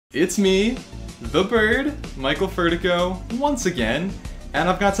It's me, the bird, Michael Furtico, once again, and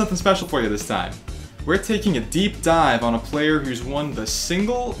I've got something special for you this time. We're taking a deep dive on a player who's won the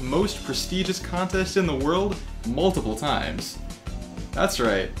single most prestigious contest in the world multiple times. That's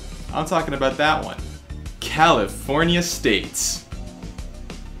right, I'm talking about that one. California States.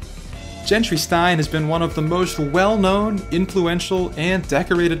 Gentry Stein has been one of the most well-known, influential, and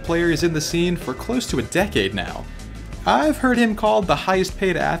decorated players in the scene for close to a decade now. I've heard him called the highest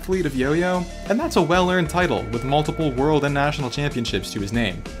paid athlete of yo-yo, and that's a well-earned title with multiple world and national championships to his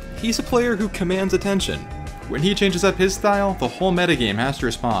name. He's a player who commands attention. When he changes up his style, the whole metagame has to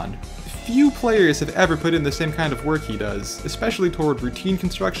respond. Few players have ever put in the same kind of work he does, especially toward routine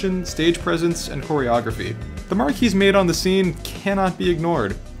construction, stage presence, and choreography. The mark he's made on the scene cannot be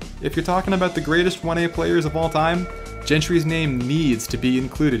ignored. If you're talking about the greatest 1A players of all time, Gentry's name needs to be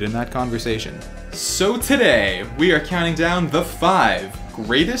included in that conversation. So today, we are counting down the 5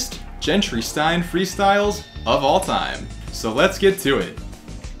 greatest Gentry Stein freestyles of all time. So let's get to it.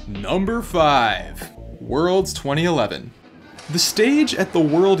 Number 5. Worlds 2011. The stage at the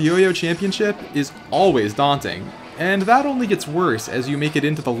World Yo-Yo Championship is always daunting, and that only gets worse as you make it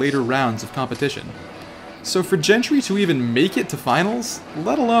into the later rounds of competition. So for Gentry to even make it to finals,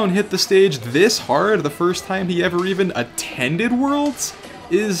 let alone hit the stage this hard the first time he ever even attended Worlds,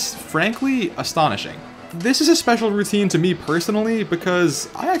 is frankly astonishing. This is a special routine to me personally because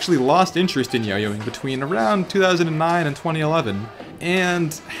I actually lost interest in yo-yoing between around 2009 and 2011,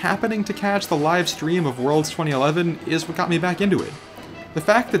 and happening to catch the live stream of Worlds 2011 is what got me back into it. The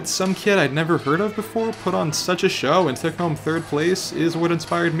fact that some kid I'd never heard of before put on such a show and took home 3rd place is what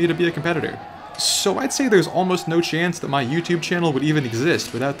inspired me to be a competitor. So I'd say there's almost no chance that my YouTube channel would even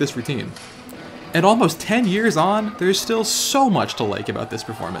exist without this routine. And almost 10 years on, there's still so much to like about this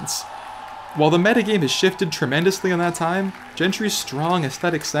performance. While the metagame has shifted tremendously in that time, Gentry's strong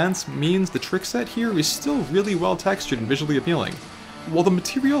aesthetic sense means the trick set here is still really well textured and visually appealing. While the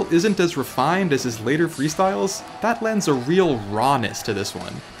material isn't as refined as his later freestyles, that lends a real rawness to this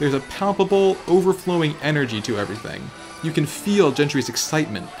one. There's a palpable, overflowing energy to everything. You can feel Gentry's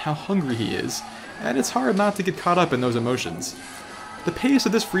excitement, how hungry he is, and it's hard not to get caught up in those emotions. The pace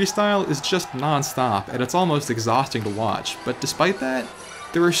of this freestyle is just non-stop, and it's almost exhausting to watch, but despite that,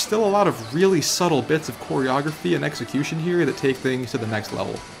 there are still a lot of really subtle bits of choreography and execution here that take things to the next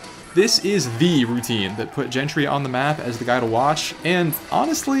level. This is the routine that put Gentry on the map as the guy to watch, and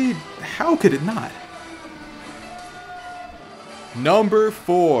honestly, how could it not? Number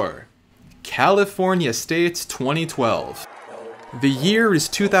 4. California States 2012. The year is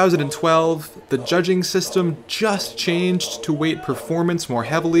 2012, the judging system just changed to weight performance more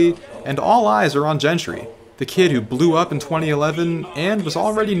heavily, and all eyes are on Gentry, the kid who blew up in 2011 and was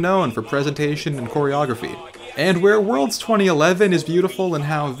already known for presentation and choreography. And where Worlds 2011 is beautiful in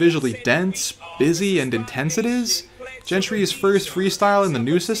how visually dense, busy, and intense it is, Gentry's first freestyle in the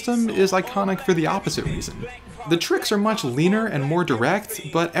new system is iconic for the opposite reason. The tricks are much leaner and more direct,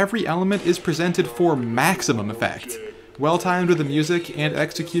 but every element is presented for maximum effect, well-timed with the music and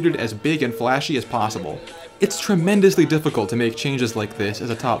executed as big and flashy as possible. It's tremendously difficult to make changes like this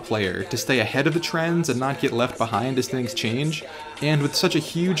as a top player, to stay ahead of the trends and not get left behind as things change, and with such a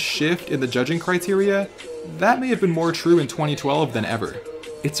huge shift in the judging criteria, that may have been more true in 2012 than ever.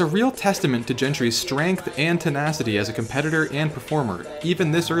 It's a real testament to Gentry's strength and tenacity as a competitor and performer,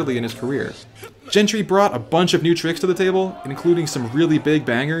 even this early in his career. Gentry brought a bunch of new tricks to the table, including some really big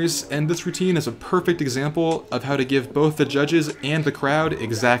bangers, and this routine is a perfect example of how to give both the judges and the crowd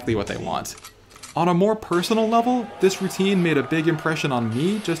exactly what they want. On a more personal level, this routine made a big impression on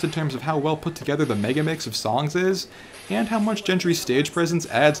me just in terms of how well put together the mega mix of songs is, and how much Gentry's stage presence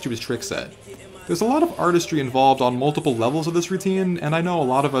adds to his trick set. There's a lot of artistry involved on multiple levels of this routine, and I know a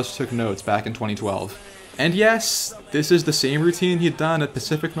lot of us took notes back in 2012. And yes, this is the same routine he'd done at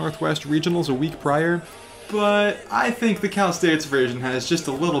Pacific Northwest Regionals a week prior, but I think the Cal States version has just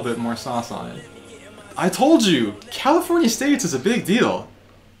a little bit more sauce on it. I told you, California States is a big deal.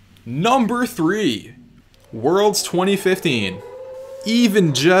 Number 3. Worlds 2015.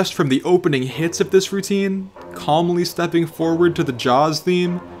 Even just from the opening hits of this routine, calmly stepping forward to the Jaws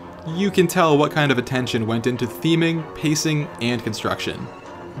theme, you can tell what kind of attention went into theming, pacing, and construction.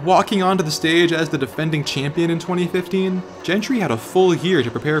 Walking onto the stage as the defending champion in 2015, Gentry had a full year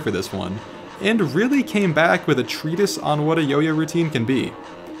to prepare for this one, and really came back with a treatise on what a yo-yo routine can be.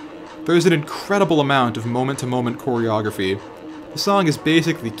 There's an incredible amount of moment-to-moment choreography. The song is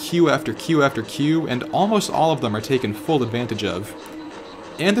basically cue after cue after cue, and almost all of them are taken full advantage of.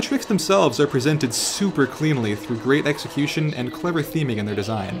 And the tricks themselves are presented super cleanly through great execution and clever theming in their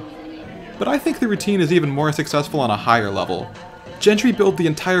design. But I think the routine is even more successful on a higher level. Gentry built the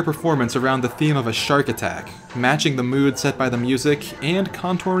entire performance around the theme of a shark attack, matching the mood set by the music, and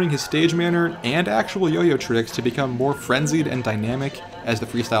contouring his stage manner and actual yo-yo tricks to become more frenzied and dynamic as the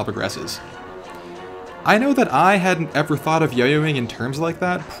freestyle progresses. I know that I hadn't ever thought of yo-yoing in terms like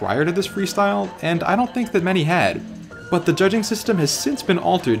that prior to this freestyle, and I don't think that many had, but the judging system has since been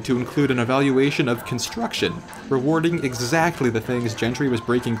altered to include an evaluation of construction, rewarding exactly the things Gentry was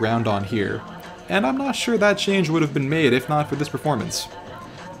breaking ground on here, and I'm not sure that change would have been made if not for this performance.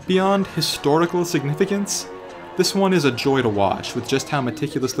 Beyond historical significance, this one is a joy to watch with just how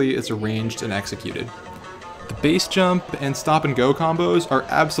meticulously it's arranged and executed. The bass jump and stop and go combos are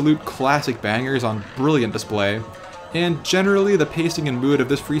absolute classic bangers on brilliant display, and generally the pacing and mood of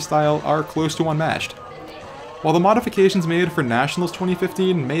this freestyle are close to unmatched. While the modifications made for Nationals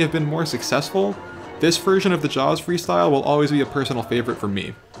 2015 may have been more successful, this version of the Jaws freestyle will always be a personal favorite for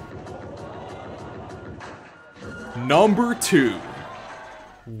me. Number 2.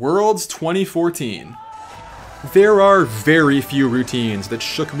 Worlds 2014. There are very few routines that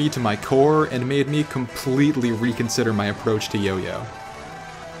shook me to my core and made me completely reconsider my approach to yo-yo.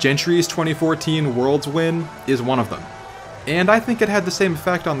 Gentry's 2014 Worlds win is one of them, and I think it had the same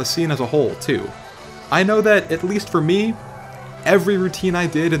effect on the scene as a whole, too. I know that, at least for me, every routine I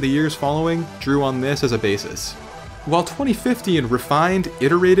did in the years following drew on this as a basis. While 2015 refined,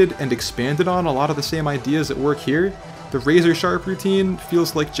 iterated, and expanded on a lot of the same ideas at work here, the razor-sharp routine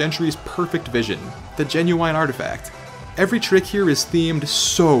feels like Gentry's perfect vision, the genuine artifact. Every trick here is themed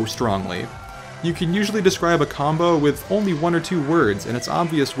so strongly. You can usually describe a combo with only 1 or 2 words, and it's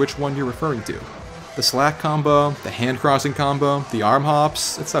obvious which one you're referring to. The slack combo, the hand-crossing combo, the arm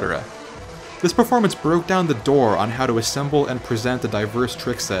hops, etc. This performance broke down the door on how to assemble and present a diverse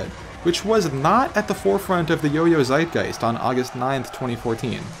trick set, which was not at the forefront of the yo-yo zeitgeist on August 9th,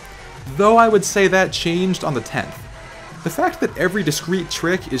 2014. Though I would say that changed on the 10th. The fact that every discrete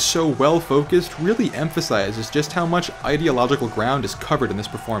trick is so well focused really emphasizes just how much ideological ground is covered in this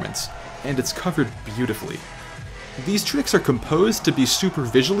performance, and it's covered beautifully. These tricks are composed to be super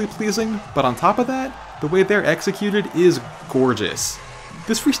visually pleasing, but on top of that, the way they're executed is gorgeous.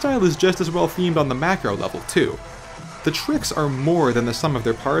 This freestyle is just as well themed on the macro level too. The tricks are more than the sum of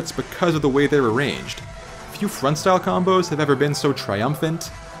their parts because of the way they're arranged. Few front-style combos have ever been so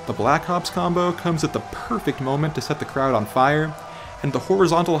triumphant, the Black Hops combo comes at the perfect moment to set the crowd on fire, and the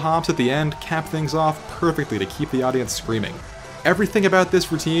horizontal hops at the end cap things off perfectly to keep the audience screaming. Everything about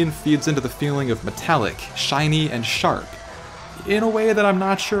this routine feeds into the feeling of metallic, shiny, and sharp, in a way that I'm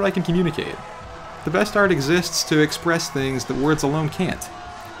not sure I can communicate. The best art exists to express things that words alone can't.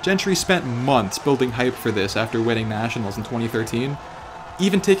 Gentry spent months building hype for this after winning Nationals in 2013,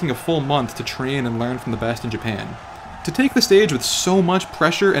 even taking a full month to train and learn from the best in Japan. To take the stage with so much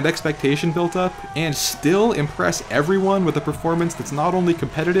pressure and expectation built up, and still impress everyone with a performance that's not only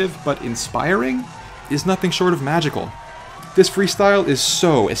competitive but inspiring, is nothing short of magical. This freestyle is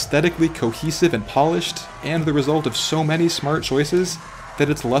so aesthetically cohesive and polished, and the result of so many smart choices,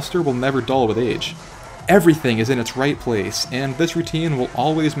 that its luster will never dull with age. Everything is in its right place, and this routine will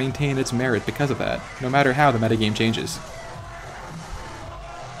always maintain its merit because of that, no matter how the metagame changes.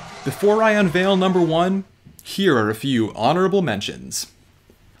 Before I unveil number 1, here are a few honorable mentions.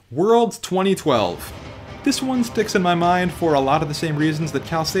 Worlds 2012. This one sticks in my mind for a lot of the same reasons that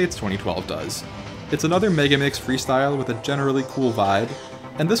Cal State's 2012 does. It's another Megamix freestyle with a generally cool vibe,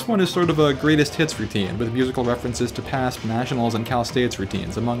 and this one is sort of a greatest hits routine with musical references to past Nationals and Cal State's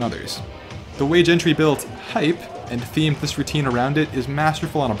routines, among others. The way Gentry built hype and themed this routine around it is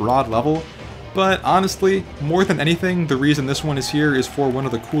masterful on a broad level, but honestly, more than anything, the reason this one is here is for one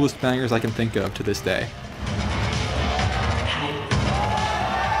of the coolest bangers I can think of to this day.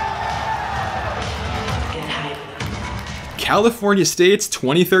 California State's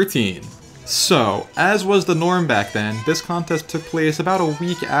 2013. So, as was the norm back then, this contest took place about a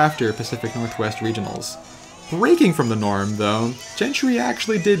week after Pacific Northwest Regionals. Breaking from the norm, though, Gentry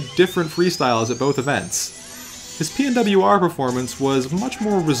actually did different freestyles at both events. His PNWR performance was much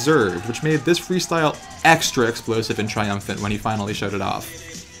more reserved, which made this freestyle extra explosive and triumphant when he finally showed it off.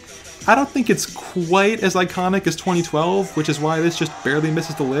 I don't think it's quite as iconic as 2012, which is why this just barely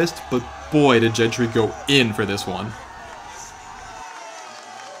misses the list, but boy did Gentry go in for this one.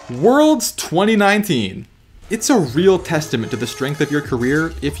 Worlds 2019. It's a real testament to the strength of your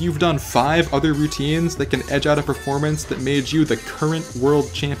career if you've done 5 other routines that can edge out a performance that made you the current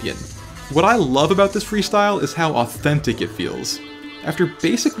world champion. What I love about this freestyle is how authentic it feels. After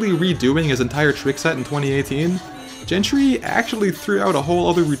basically redoing his entire trick set in 2018, Gentry actually threw out a whole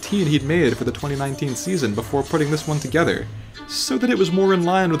other routine he'd made for the 2019 season before putting this one together, so that it was more in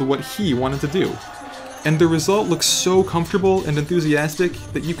line with what he wanted to do. and the result looks so comfortable and enthusiastic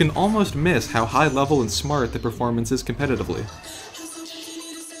that you can almost miss how high level and smart the performance is competitively.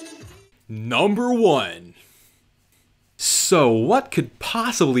 Number 1. So what could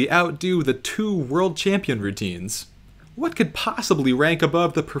possibly outdo the 2 world champion routines? What could possibly rank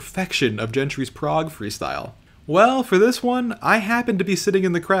above the perfection of Gentry's prog freestyle? Well, for this one, I happened to be sitting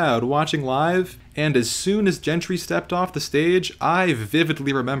in the crowd watching live, and as soon as Gentry stepped off the stage, I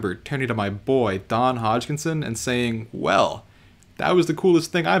vividly remember turning to my boy, Don Hodgkinson, and saying, well, that was the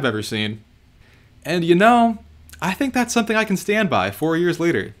coolest thing I've ever seen. And you know, I think that's something I can stand by 4 years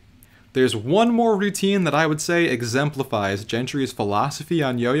later. There's one more routine that I would say exemplifies Gentry's philosophy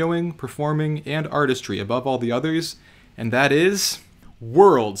on yo-yoing, performing, and artistry above all the others, and that is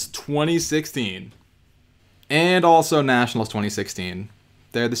Worlds 2016. And also Nationals 2016.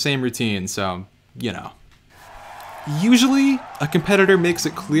 They're the same routine, so, you know. Usually, a competitor makes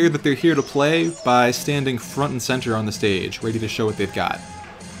it clear that they're here to play by standing front and center on the stage, ready to show what they've got.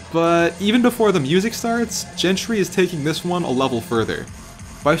 But even before the music starts, Gentry is taking this one a level further.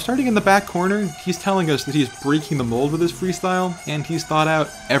 By starting in the back corner, he's telling us that he's breaking the mold with his freestyle, and he's thought out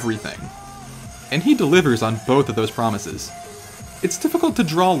everything. And he delivers on both of those promises. It's difficult to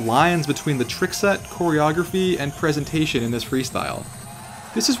draw lines between the trick set, choreography, and presentation in this freestyle.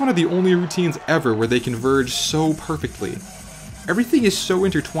 This is one of the only routines ever where they converge so perfectly. Everything is so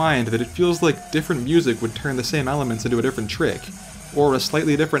intertwined that it feels like different music would turn the same elements into a different trick, or a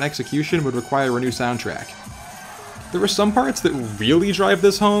slightly different execution would require a new soundtrack. There are some parts that really drive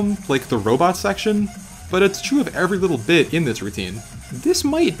this home, like the robot section, but it's true of every little bit in this routine. This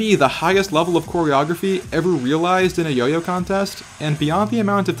might be the highest level of choreography ever realized in a yo-yo contest, and beyond the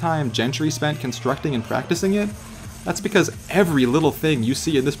amount of time Gentry spent constructing and practicing it, that's because every little thing you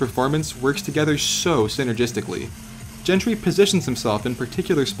see in this performance works together so synergistically. Gentry positions himself in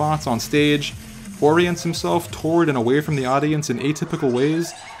particular spots on stage, orients himself toward and away from the audience in atypical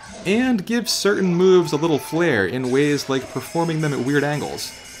ways, and gives certain moves a little flair in ways like performing them at weird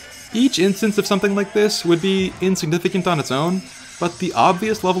angles. Each instance of something like this would be insignificant on its own, but the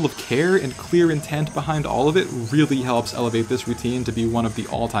obvious level of care and clear intent behind all of it really helps elevate this routine to be one of the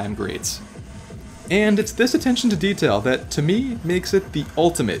all-time greats. And it's this attention to detail that, to me, makes it the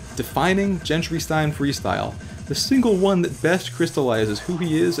ultimate, defining Gentry Stein freestyle, the single one that best crystallizes who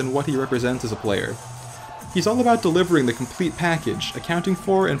he is and what he represents as a player. He's all about delivering the complete package, accounting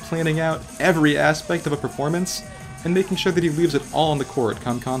for and planning out every aspect of a performance, and making sure that he leaves it all on the court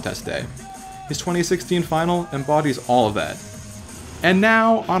come contest day. His 2016 final embodies all of that. And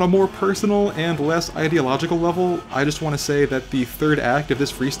now, on a more personal and less ideological level, I just want to say that the third act of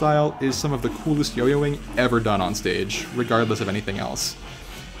this freestyle is some of the coolest yo-yoing ever done on stage, regardless of anything else.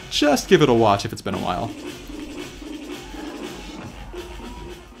 Just give it a watch if it's been a while.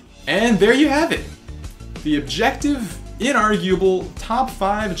 And there you have it! The objective, inarguable, top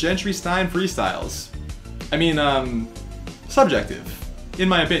 5 Gentry Stein freestyles. I mean, subjective, in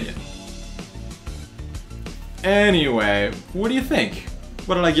my opinion. Anyway, what do you think?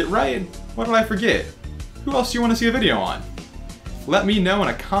 What did I get right? What did I forget? Who else do you want to see a video on? Let me know in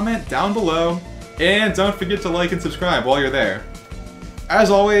a comment down below, and don't forget to like and subscribe while you're there.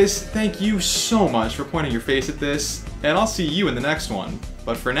 As always, thank you so much for pointing your face at this, and I'll see you in the next one.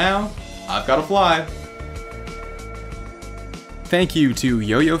 But for now, I've gotta fly. Thank you to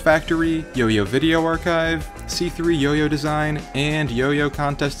Yo-Yo Factory, Yo-Yo Video Archive, C3 Yo-Yo Design, and Yo-Yo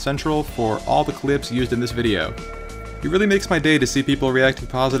Contest Central for all the clips used in this video. It really makes my day to see people reacting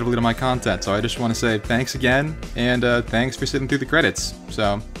positively to my content, so I just want to say thanks again, and thanks for sitting through the credits.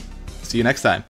 So, see you next time.